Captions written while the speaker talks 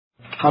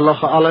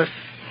Halacha Aleph,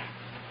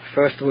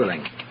 first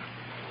ruling.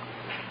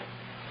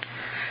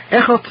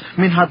 Echot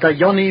min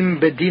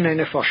hadayonim bedinei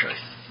nefoshes.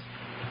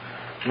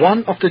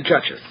 One of the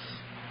judges,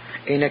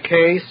 in a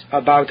case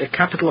about a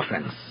capital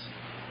offense,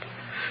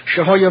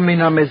 shehoyo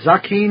mina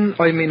mezakin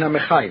or mina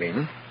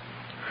mechayvin,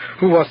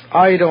 who was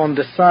either on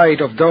the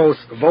side of those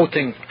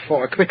voting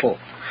for acquittal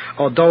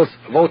or those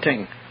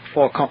voting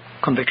for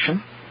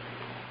conviction,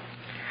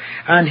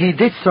 and he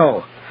did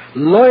so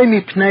loy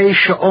mipnei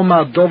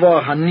she'omar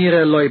dovar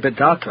hanire loy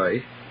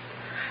bedatoi,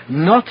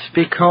 not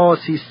because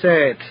he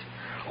said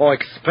or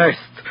expressed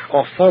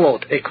or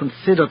followed a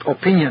considered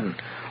opinion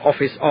of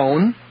his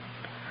own,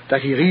 that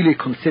he really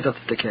considered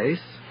the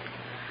case,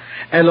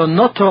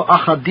 elonoto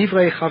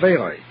achadivrei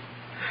chaveroi,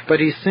 but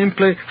he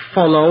simply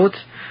followed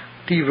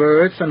the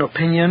words and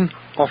opinion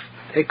of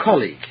a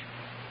colleague.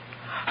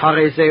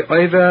 Hareze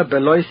oiver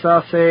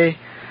beloisase,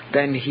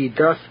 then he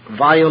thus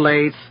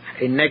violates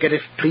a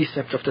negative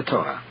precept of the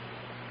Torah.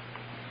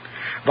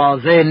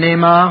 Valze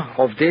nema,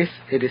 of this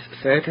it is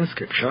said in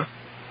Scripture,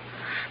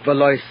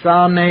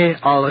 veloisane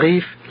al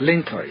rif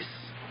lintois,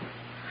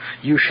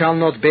 you shall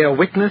not bear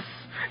witness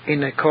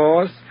in a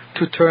cause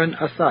to turn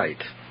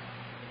aside.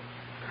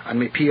 And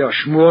mipia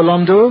shmur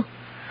lomdu,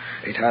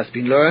 it has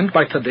been learned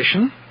by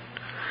tradition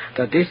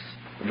that this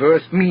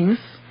verse means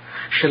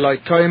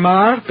sheloi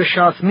toimar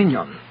b'shas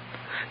minyan,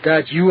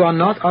 that you are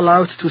not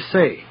allowed to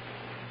say,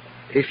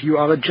 if you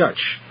are a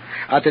judge,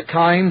 at the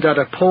time that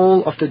a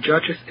poll of the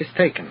judges is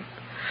taken,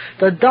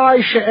 that dai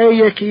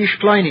she'eye ki ish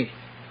ploini,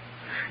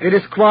 it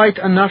is quite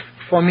enough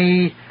for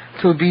me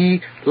to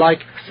be like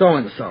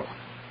so-and-so.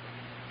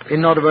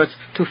 In other words,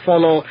 to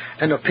follow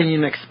an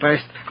opinion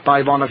expressed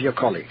by one of your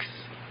colleagues.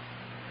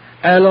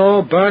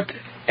 Elo, but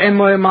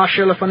emoy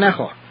mashel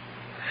lefanecho,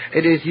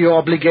 it is your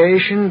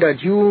obligation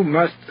that you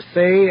must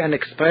say and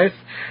express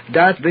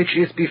that which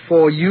is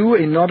before you,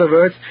 in other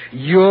words,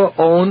 your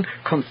own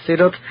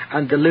considered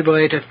and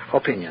deliberated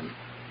opinion.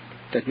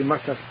 That you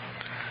must have.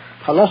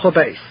 Halacha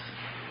beis.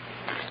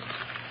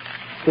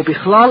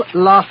 Ubichlal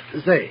laf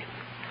ze.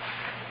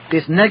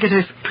 This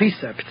negative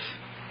precept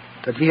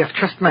that we have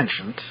just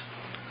mentioned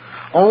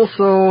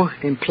also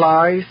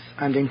implies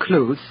and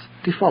includes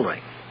the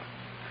following.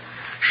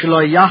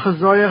 Shelo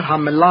yachzoyer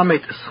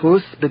hamelamet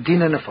schus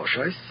bedine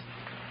nefoshes,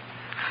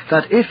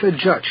 that if a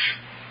judge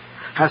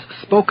has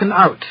spoken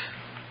out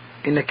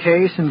in a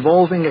case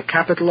involving a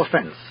capital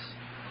offense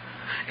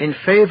in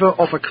favor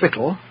of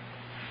acquittal,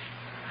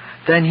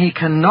 then he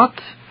cannot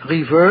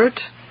revert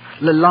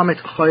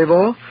lelamet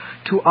choivo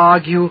to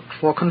argue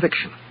for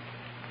conviction.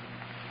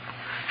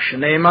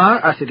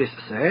 Shneimar, as it is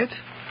said,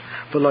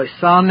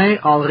 v'loisane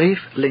al rif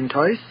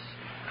lintois,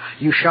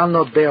 you shall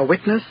not bear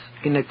witness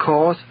in a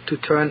cause to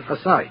turn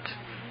aside.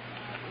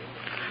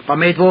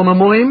 B'meidvor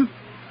memurim,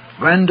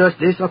 when does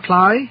this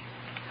apply?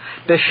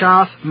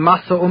 B'shas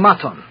masa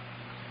umaton,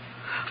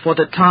 for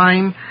the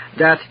time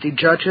that the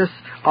judges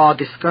are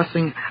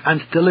discussing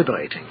and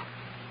deliberating.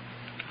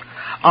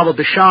 Aber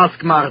b'shas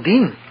gmar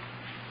din,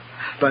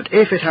 but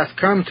if it has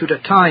come to the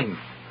time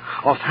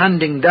of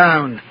handing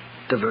down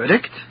the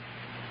verdict,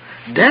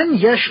 then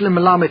yesh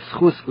lemelamet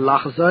schus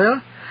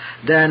lachzoyer,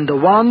 then the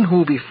one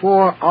who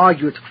before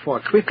argued for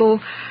acquittal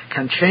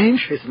can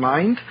change his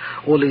mind,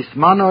 ulis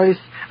manois,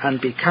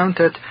 and be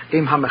counted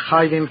im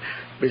hamechayvim,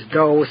 with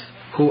those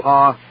who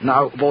are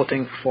now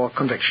voting for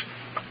conviction.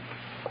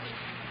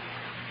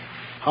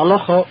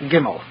 Halacha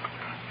Gimel.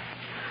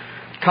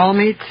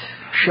 Talmid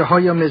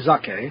shehoya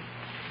mezake,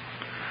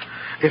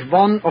 if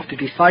one of the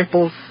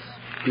disciples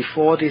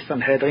before the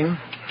Sanhedrin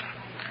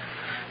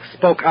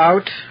spoke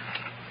out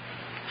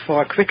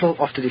for acquittal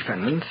of the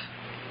defendant,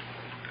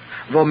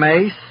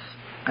 vomeis,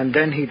 and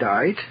then he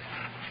died,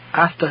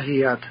 after he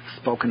had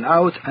spoken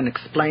out and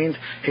explained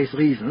his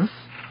reasons,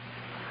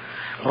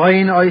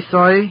 roin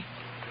oisoi,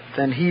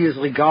 then he is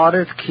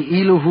regarded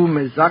ki'iluhu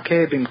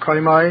mezake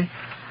bimkoimai,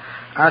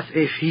 as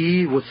if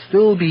he would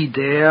still be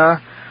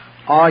there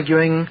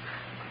arguing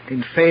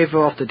in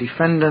favor of the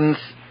defendant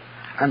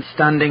and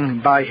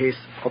standing by his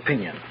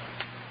opinion.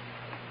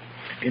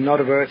 In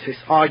other words, his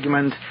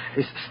argument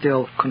is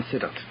still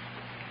considered.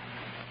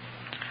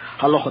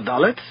 Halacha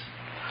Dalet.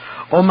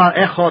 Omar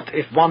echot,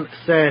 if one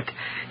said,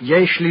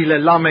 yesh li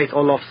lelamet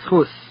olav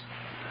schus,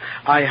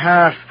 I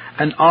have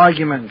an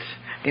argument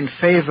in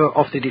favor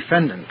of the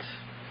defendant,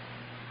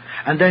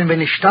 and then when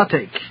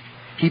ishtatek,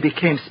 he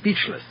became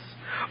speechless,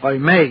 or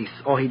meis,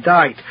 or he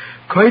died,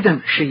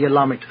 koidem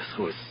sheyelamet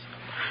schus,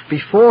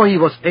 before he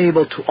was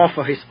able to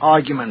offer his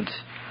argument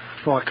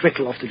for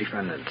acquittal of the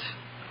defendant.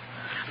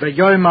 And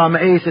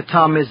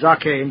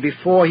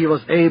before he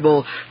was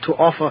able to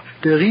offer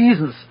the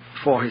reasons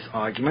for his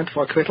argument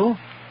for acquittal,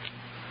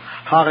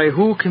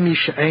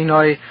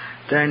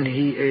 then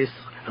he is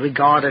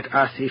regarded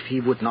as if he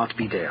would not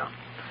be there.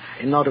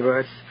 In other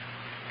words,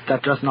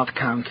 that does not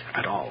count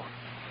at all.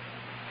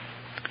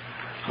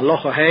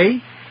 Halacha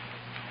Hey,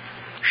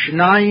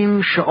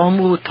 Shnaim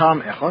she'omru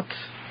tam echot,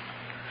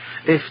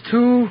 if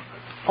two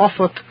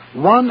offered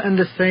one and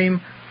the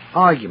same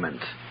argument,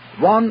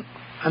 one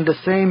and the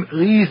same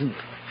reason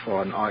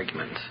for an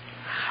argument,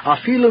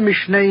 Afilu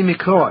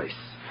Mishneh Torah,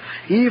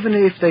 even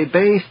if they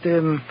based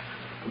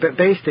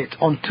it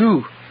on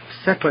two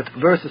separate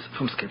verses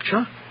from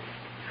Scripture,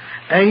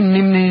 Ein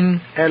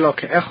Nimnin Elo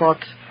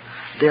Ke'echot,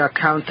 they are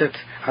counted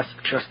as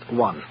just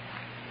one.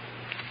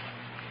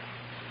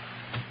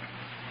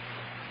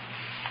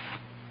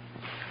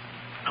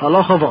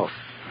 Halacha Vav.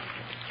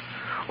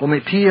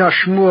 Umipia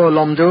Shmuel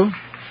Lomdu,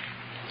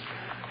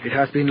 it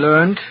has been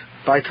learned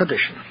by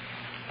tradition.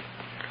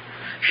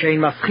 Shein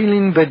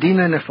Maschilin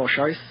Bedine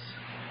Nefoshes,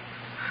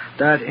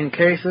 that in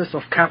cases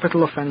of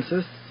capital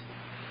offenses,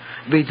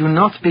 we do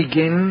not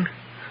begin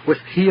with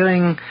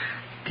hearing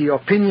the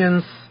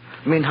opinions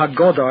min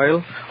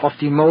hagodol of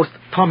the most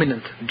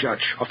prominent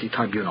judge of the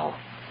tribunal.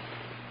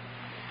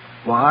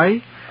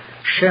 Why?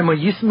 Shema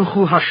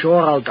yismuchu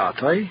hashor al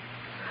datoi,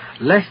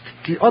 lest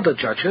the other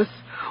judges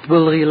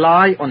will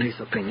rely on his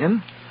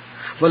opinion,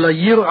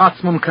 v'layir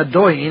atzmum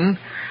kadoin,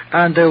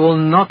 and they will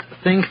not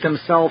think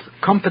themselves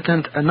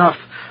competent enough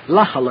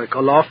lachalek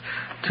olav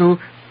to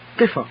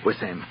differ with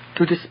him,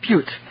 to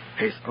dispute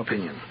his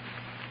opinion.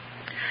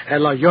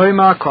 Ela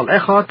yoima kol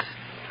echot,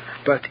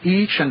 but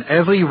each and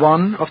every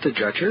one of the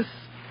judges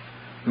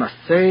must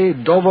say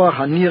dovar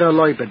hanira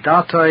loy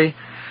bedatoi,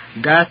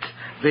 that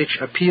which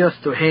appears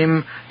to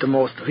him the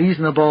most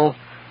reasonable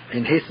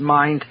in his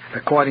mind,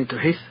 according to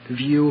his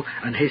view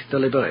and his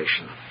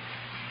deliberation.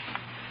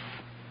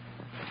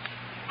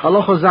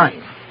 Halacha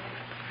Zayin.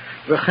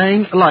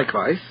 V'chein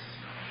likewise,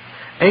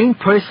 ein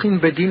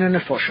poischin bedine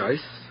nefoshes,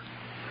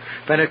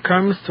 when it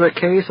comes to a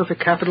case of a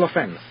capital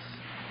offense,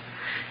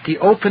 the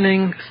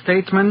opening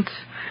statement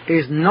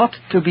is not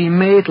to be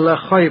made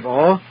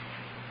lechoivo,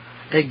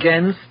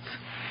 against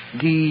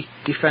the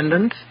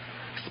defendant,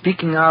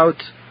 speaking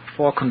out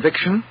for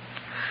conviction,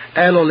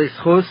 elo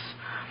lischus,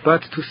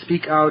 but to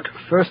speak out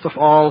first of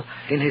all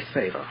in his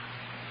favor.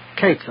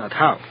 Ketzad,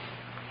 how?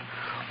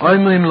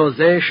 Oimrim lo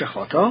zeh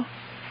shechoto,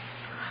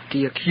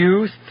 the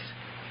accused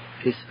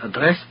is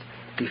addressed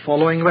the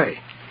following way.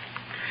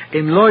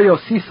 Im lo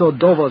yosiso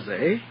dovo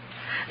zeh,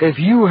 if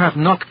you have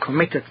not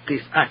committed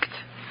this act,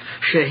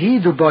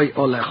 shehidu boy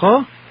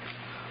olecho,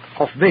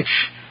 of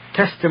which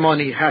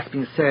testimony has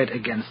been said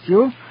against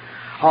you,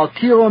 al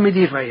tiro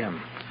midivrayim,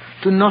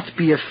 do not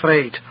be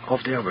afraid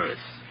of their words.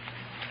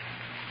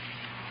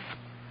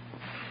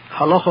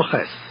 Halacha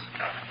Ches.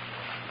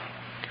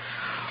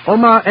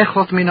 Oma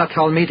echot min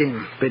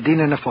hatalmidim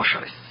bedine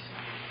nefoshes.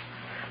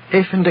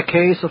 If in the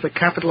case of a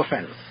capital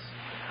offense,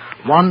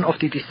 one of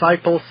the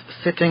disciples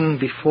sitting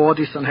before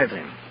the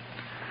Sanhedrin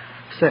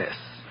says,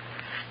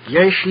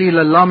 Yesh li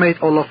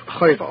lelamed olav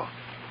choiva,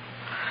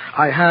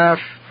 I have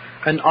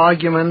an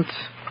argument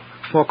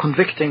for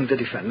convicting the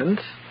defendant,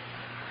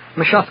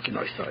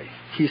 Meshafkinoisai,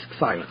 he's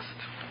silenced.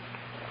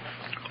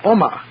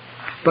 Oma,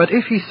 but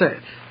if he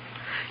said,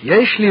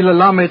 Yesh li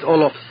lelamed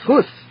olav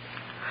schus,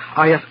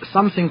 I have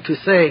something to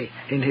say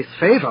in his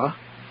favor,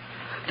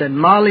 then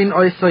Malin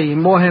oisai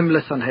mohem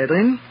le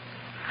Sanhedrin,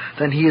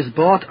 then he is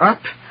brought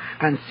up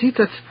and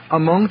seated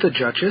among the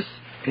judges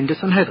in the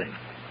Sanhedrin.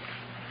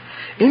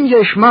 In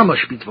yesh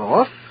mamash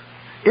bidvorov,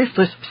 if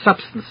there is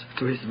substance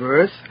to his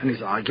words and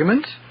his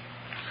argument,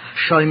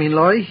 shaymin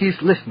loy, he is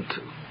listened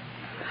to.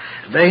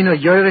 Veino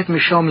yoret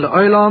mishom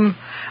le'olam,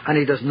 and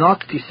he does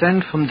not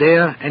descend from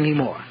there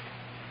anymore.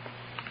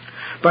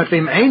 But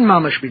vim ein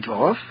mamash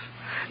bidvorov,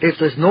 if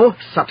there is no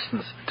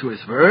substance to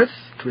his words,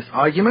 to his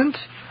argument,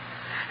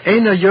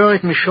 eino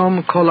yoret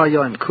mishom kol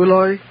hayoim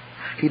kuloi,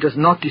 he does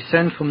not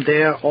descend from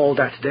there all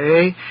that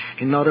day.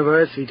 In other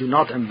words, we do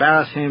not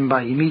embarrass him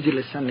by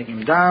immediately sending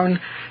him down.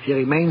 He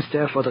remains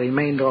there for the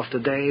remainder of the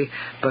day,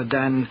 but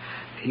then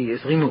he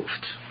is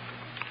removed.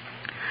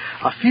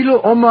 Afilu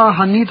omar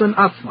hanidon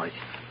atzmai,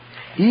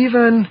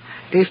 even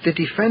if the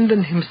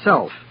defendant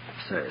himself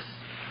says,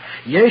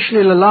 Yesh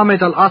li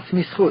lelamed al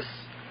atzmi schus,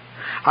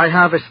 I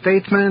have a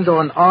statement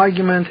or an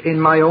argument in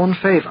my own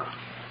favor.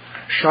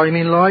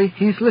 Shoymin loy,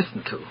 he is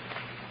listened to.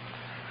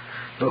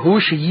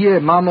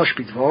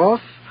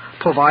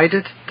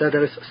 Provided that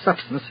there is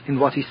substance in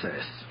what he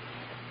says.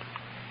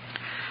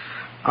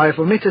 I have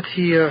omitted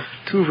here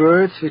two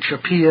words which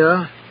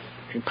appear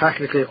in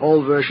practically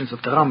all versions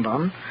of the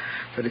Rambam,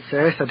 that it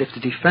says that if the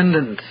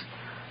defendant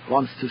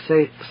wants to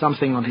say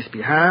something on his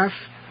behalf,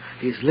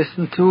 he is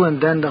listened to,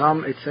 and then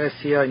it says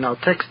here in our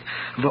text,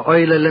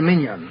 V'oile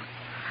leminyan,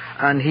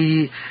 and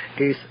he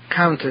is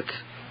counted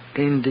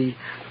in the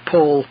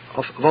poll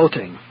of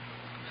voting.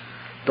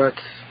 But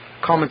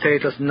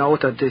commentators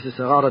note that this is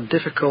a rather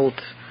difficult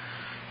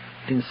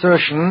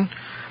insertion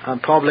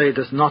and probably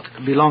does not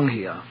belong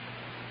here.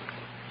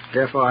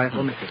 Therefore I have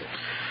omitted it.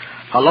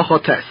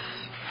 Halacha Tes.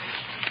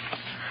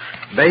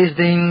 Beis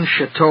din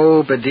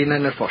sheto bedine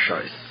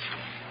nefoshes.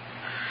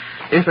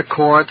 If a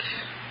court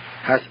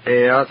has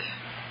erred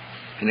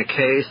in a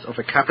case of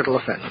a capital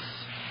offense,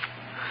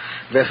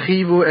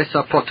 vechivu es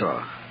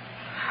apotor,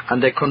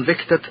 and they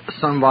convicted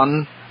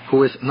someone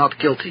who is not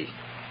guilty,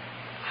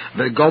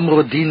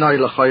 v'gomru dinai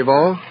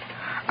l'chayvo,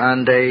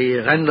 and they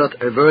rendered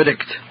a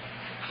verdict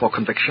for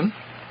conviction,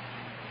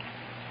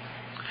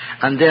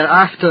 and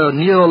thereafter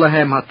niro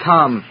lahem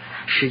hatam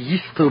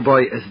sheyistu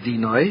boy es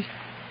dinoi.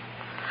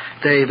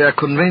 They were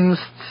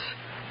convinced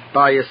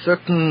by a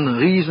certain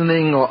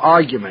reasoning or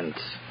argument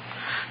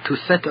to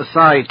set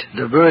aside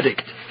the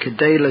verdict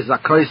kedei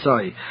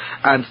lezakoisoi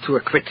and to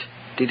acquit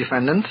the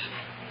defendant.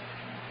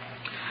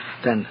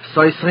 Then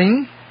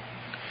soisrin,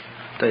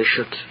 they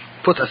should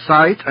put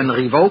aside and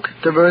revoke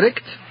the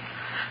verdict.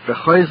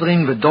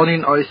 V'choisrin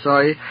v'donin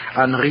oisoi,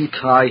 and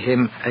retry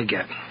him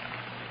again.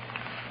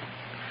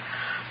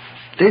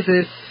 This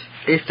is,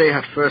 if they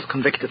had first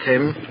convicted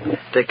him,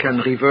 they can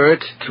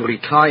revert to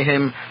retry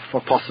him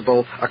for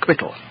possible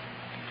acquittal.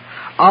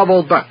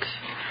 Avol but,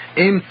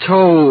 im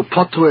to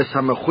potu es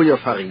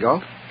hamechuyev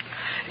harigo,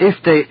 if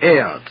they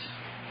erred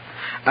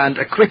and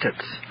acquitted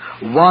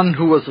one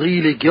who was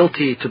really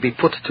guilty to be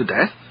put to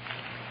death,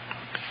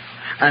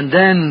 and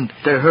then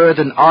they heard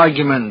an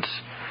argument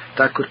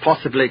that could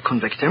possibly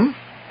convict him,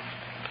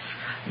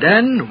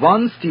 then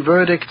once the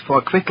verdict for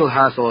acquittal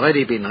has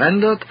already been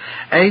rendered,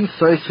 ein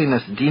soisrin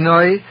es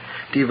dinoi,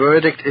 the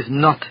verdict is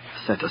not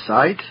set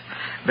aside,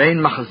 vein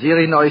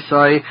machazirin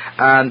oisoi,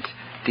 and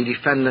the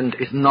defendant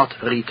is not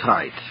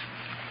retried.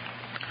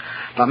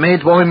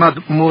 Bamei dvorim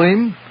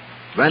admurim,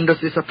 when does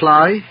this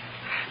apply?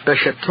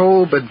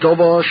 Besheto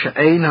bedovo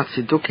she'ein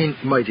hatzidukin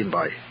moidin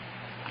by.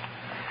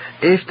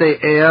 If they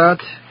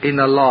erred in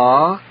a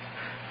law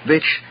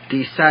which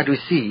the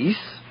Sadducees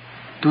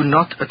do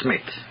not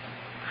admit.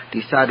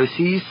 The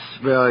Sadducees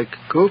were a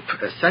group,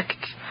 a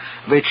sect,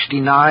 which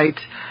denied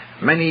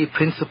many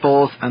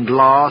principles and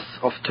laws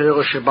of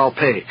Torah Shebal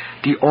Peh,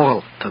 the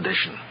oral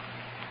tradition.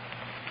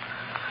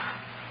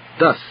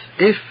 Thus,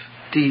 if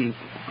the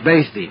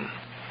Beis Din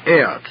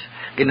erred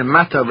in a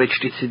matter which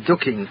the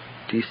Tziddukim,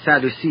 the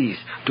Sadducees,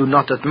 do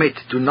not admit,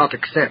 do not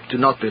accept, do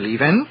not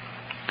believe in,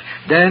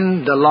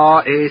 then the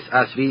law is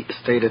as we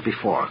stated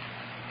before.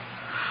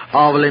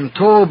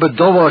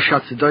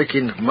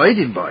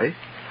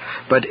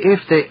 But if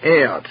they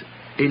erred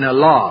in a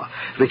law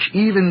which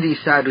even the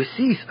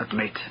Sadducees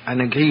admit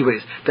and agree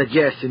with, that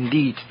yes,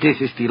 indeed, this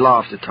is the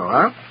law of the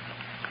Torah,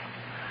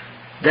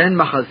 then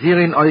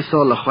machazirin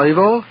oiso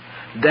lechoivo,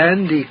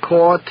 then the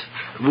court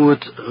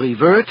would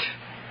revert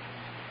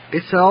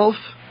itself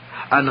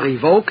and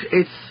revoke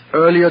its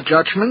earlier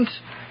judgment,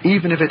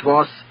 even if it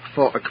was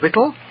for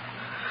acquittal,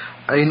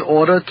 in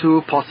order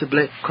to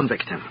possibly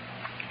convict him.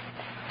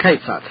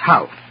 Ketzat,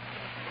 how?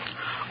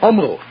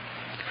 Omru,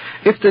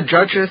 if the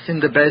judges in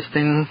the Beis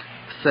Din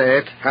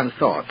said and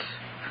thought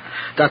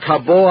that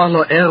haboah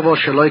lo ervo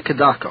sheloi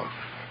kedako,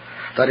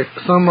 that if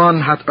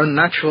someone had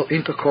unnatural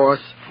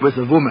intercourse with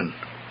a woman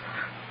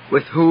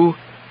with who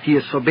he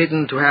is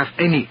forbidden to have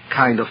any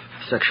kind of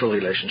sexual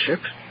relationship,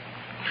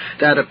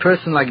 that a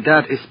person like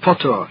that is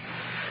potor,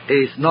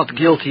 is not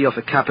guilty of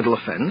a capital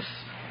offense,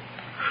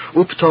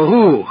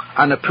 uptoru,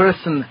 and a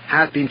person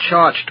had been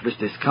charged with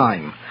this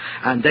crime,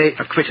 and they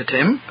acquitted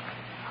him,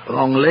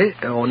 wrongly,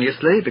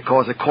 erroneously,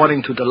 because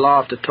according to the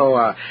law of the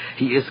Torah,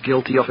 he is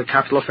guilty of a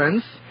capital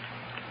offense,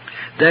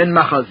 then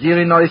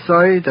machazirin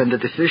oisoi, then the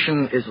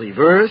decision is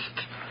reversed,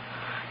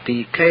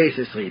 the case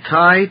is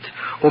retried,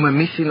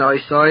 umemisin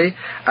oisoi,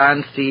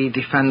 and the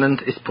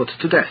defendant is put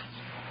to death.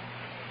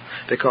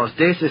 Because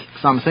this is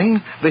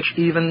something which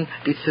even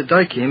the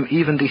Tzeddukim,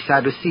 even the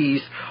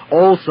Sadducees,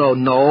 also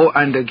know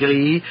and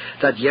agree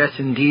that yes,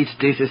 indeed,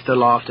 this is the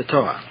law of the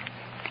Torah.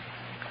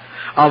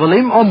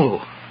 Avalim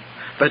omru,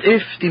 but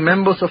if the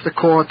members of the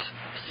court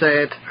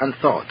said and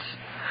thought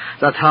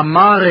that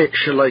hamare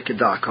sheloi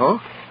kedako,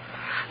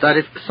 that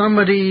if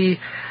somebody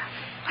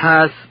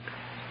has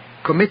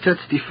committed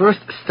the first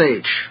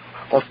stage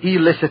of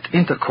illicit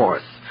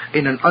intercourse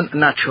in an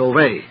unnatural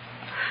way,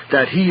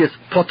 that he is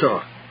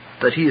potter,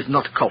 that he is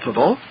not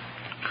culpable,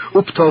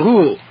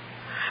 uptoru,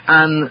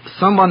 and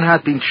someone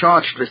had been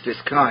charged with this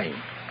crime,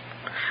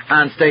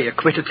 and they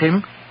acquitted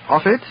him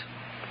of it,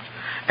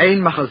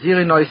 ein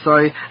machazirin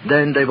oisoi,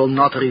 then they will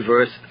not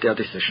reverse their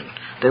decision.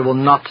 They will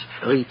not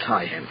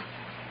retry him.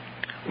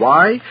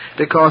 Why?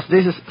 Because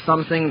this is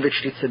something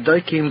which the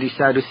Tzeddukim, the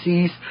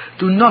Sadducees,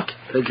 do not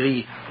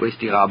agree with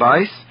the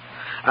rabbis,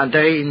 and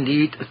they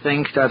indeed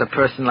think that a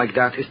person like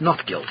that is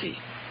not guilty.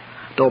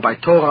 Though by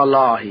Torah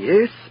law he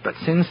is, but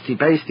since the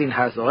Beis Din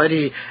has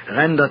already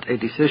rendered a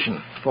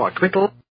decision for acquittal,